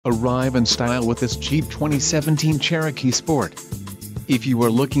Arrive in style with this Jeep 2017 Cherokee Sport. If you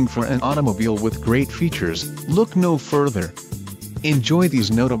are looking for an automobile with great features, look no further. Enjoy these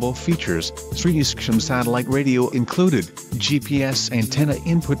notable features: Cherokee satellite radio included, GPS antenna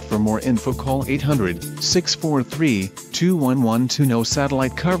input. For more info call 800-643-2112. No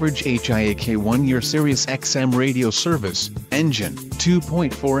satellite coverage. HIAK 1-year Sirius XM radio service. Engine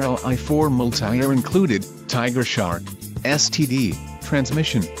 2.4 Li4 multi-air included, Tiger Shark. STD.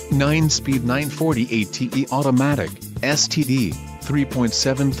 Transmission 9-speed 940 ATE automatic. STD.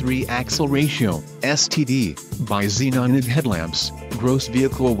 3.73 axle ratio. STD. By xenon headlamps. Gross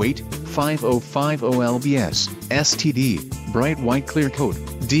vehicle weight 5050 lbs. STD. Bright white clear coat,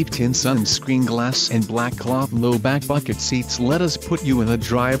 deep tint sunscreen glass and black cloth low back bucket seats. Let us put you in the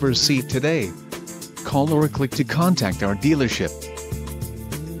driver's seat today. Call or click to contact our dealership.